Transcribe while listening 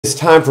it's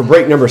time for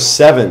break number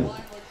 7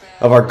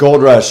 of our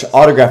Gold Rush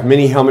Autograph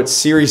Mini Helmet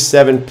Series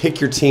 7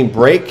 Pick Your Team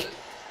break.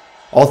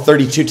 All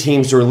 32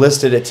 teams are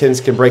listed at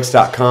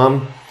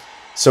TennskinBreaks.com.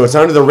 So it's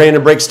under the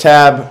Random Breaks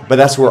tab, but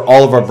that's where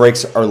all of our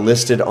breaks are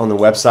listed on the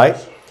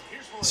website.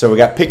 So we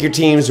got Pick Your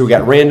Teams, we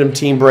got Random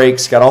Team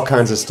Breaks, got all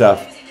kinds of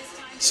stuff.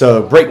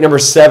 So break number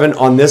 7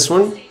 on this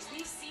one.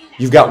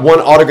 You've got one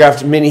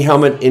autographed mini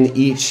helmet in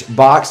each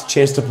box,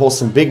 chance to pull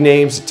some big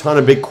names, a ton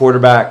of big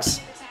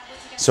quarterbacks.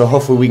 So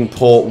hopefully we can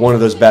pull one of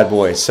those bad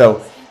boys.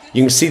 So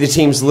you can see the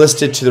teams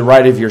listed to the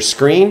right of your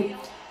screen.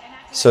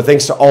 So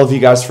thanks to all of you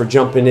guys for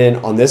jumping in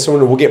on this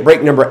one. We'll get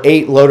break number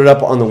 8 loaded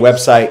up on the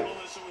website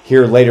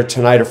here later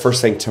tonight or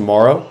first thing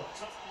tomorrow.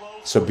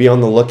 So be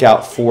on the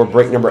lookout for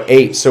break number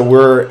 8. So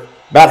we're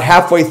about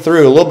halfway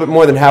through, a little bit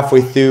more than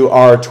halfway through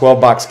our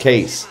 12-box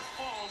case.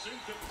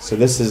 So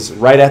this is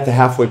right at the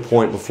halfway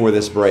point before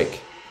this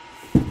break.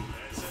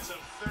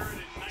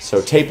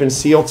 So tape and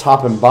seal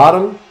top and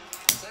bottom.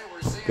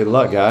 Good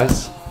luck,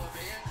 guys.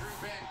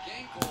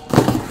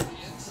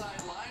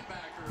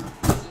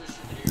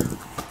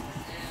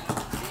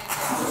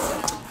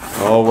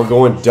 Oh, we're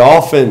going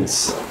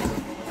Dolphins.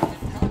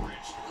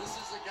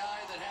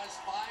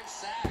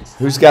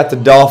 Who's got the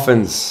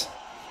Dolphins?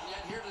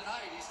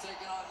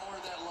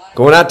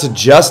 Going out to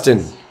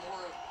Justin.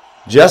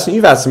 Justin,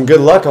 you've had some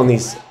good luck on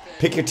these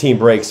Pick Your Team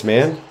breaks,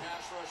 man.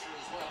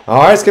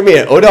 All right, it's going to be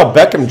an Odell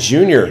Beckham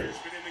Jr.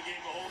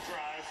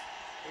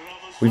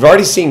 We've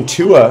already seen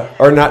Tua,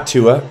 or not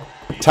Tua,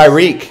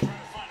 Tyreek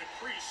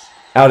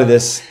out of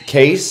this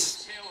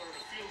case.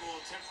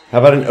 How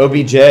about an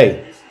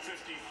OBJ?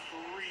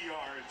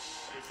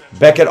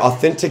 Beckett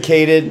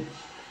authenticated.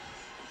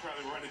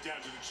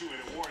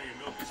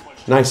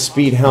 Nice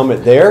speed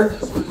helmet there.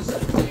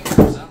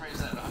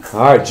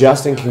 All right,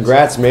 Justin,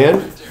 congrats,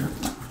 man.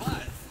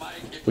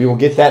 We will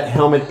get that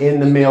helmet in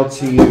the mail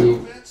to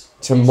you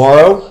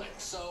tomorrow.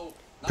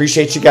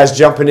 Appreciate you guys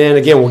jumping in.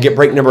 Again, we'll get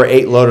break number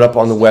 8 loaded up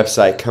on the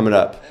website coming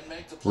up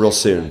real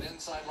soon.